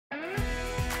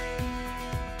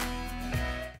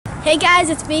Hey guys,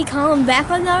 it's me, Collin, back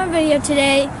with another video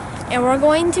today, and we're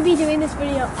going to be doing this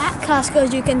video at Costco,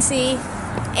 as you can see,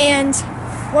 and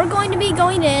we're going to be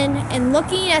going in and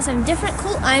looking at some different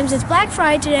cool items. It's Black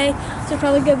Friday today, so there's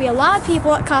probably going to be a lot of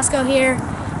people at Costco here,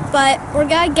 but we're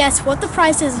going to guess what the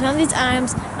price is of some of these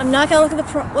items. I'm not going to look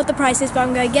at what the price is, but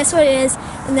I'm going to guess what it is,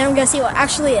 and then we're going to see what it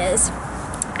actually is.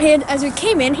 And as we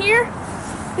came in here,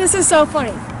 this is so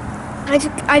funny.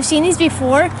 I've seen these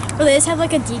before, where they just have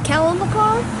like a decal on the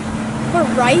car. But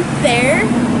right there,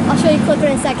 I'll show you a clip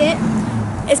in a second.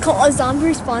 It's called a zombie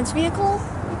response vehicle.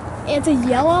 And it's a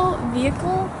yellow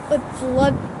vehicle with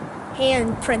blood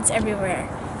handprints everywhere.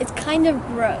 It's kind of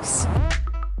gross.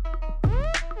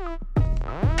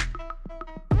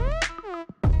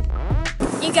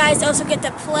 You guys also get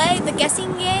to play the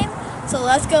guessing game. So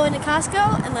let's go into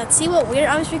Costco and let's see what weird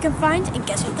items we can find and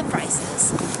guess what the price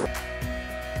is.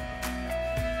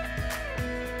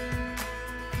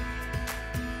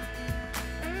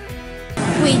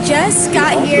 We just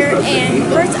got here, and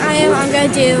first item I'm going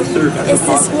to do is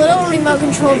this little remote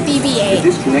control BB-8.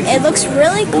 It looks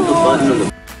really cool.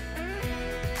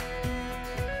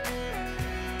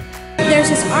 There's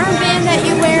this armband that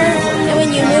you wear, and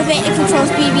when you move it, it controls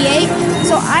BB-8.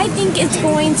 So I think it's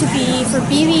going to be, for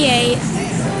BB-8,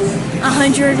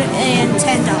 $110.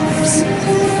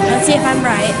 Let's see if I'm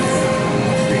right.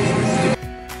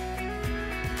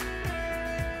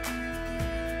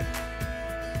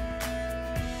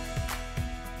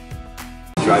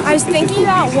 I was thinking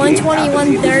about $120,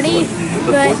 $130,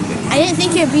 but I didn't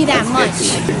think it would be that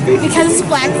much. Because it's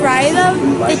Black Friday though,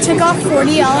 they took off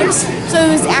 $40, so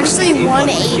it was actually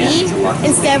 $180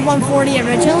 instead of $140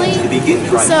 originally.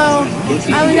 So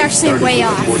I was actually way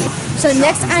off. So the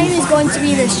next item is going to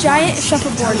be this giant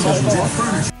shuffleboard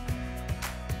table.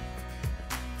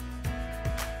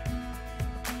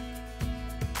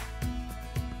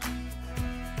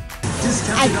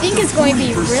 I think it's going to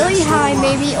be really high,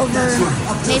 maybe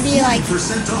like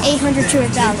 800 to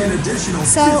 1,000.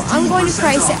 So I'm going to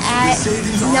price it at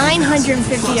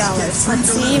 $950. Let's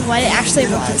see what it actually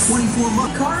was.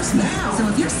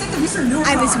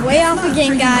 I was way off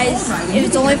again, guys. It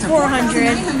was only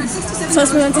 400. So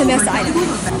let's move on to the next item.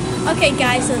 Okay,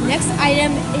 guys. So the next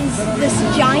item is this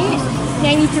giant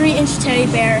 93-inch teddy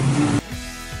bear.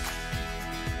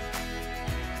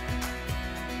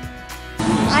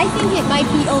 I think it might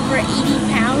be over 80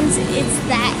 pounds. It's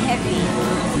that heavy.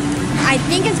 I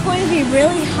think it's going to be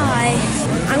really high.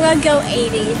 I'm going to go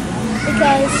 80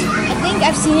 because I think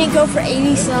I've seen it go for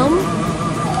 80 some.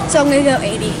 So I'm going to go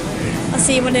 80. Let's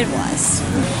see what it was.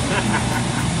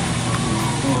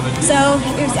 So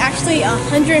it was actually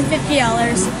 $150.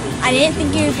 I didn't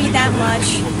think it would be that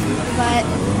much, but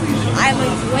I was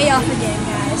way off again,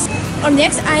 guys. Our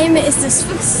next item is this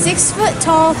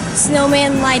 6-foot-tall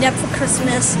snowman light up for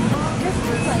Christmas.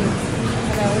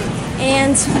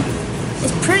 And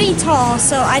it's pretty tall,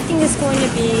 so I think it's going to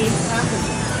be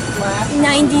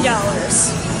 $90.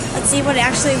 Let's see what it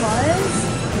actually was.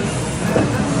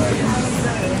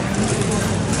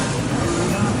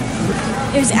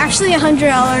 It was actually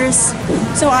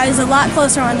 $100, so I was a lot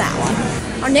closer on that one.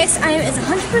 Our next item is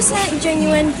 100%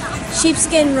 genuine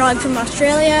sheepskin rug from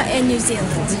Australia and New Zealand.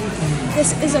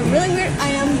 This is a really weird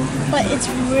item, but it's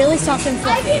really soft and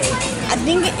fluffy. I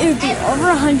think it would be over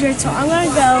 100, so I'm going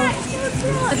to go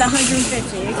with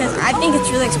 150 because I think it's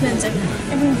really expensive.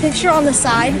 And from the picture on the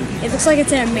side, it looks like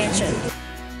it's in a mansion.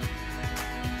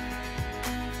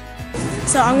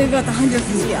 So I'm going to go with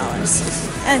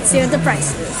 $150. Let's see what the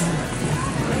price is.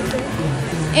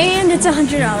 And it's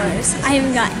 $100. I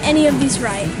haven't got any of these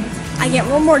right. I get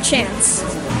one more chance.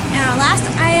 And our last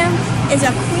item is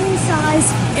a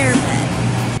queen-size airbed.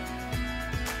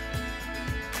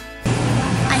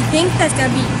 I think that's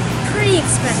going to be pretty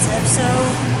expensive, so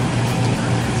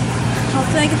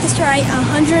hopefully I get this right.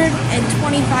 $125.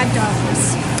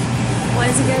 What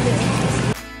is it going to be?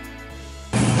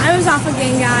 I was off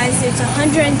again, guys. It's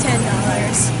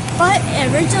 $110. But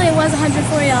originally it was $140,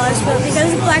 but because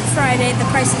it's Black Friday, the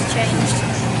price has changed.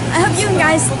 I hope you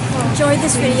guys enjoyed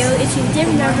this video. If you did,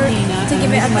 remember to give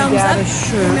it a thumbs up.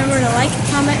 Remember to like,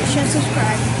 comment, share,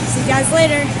 subscribe. See you guys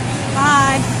later.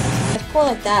 Bye. People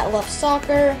like that love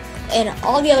soccer, and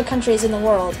all the other countries in the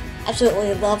world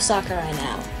absolutely love soccer right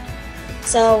now.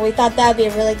 So we thought that would be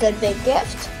a really good big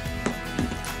gift.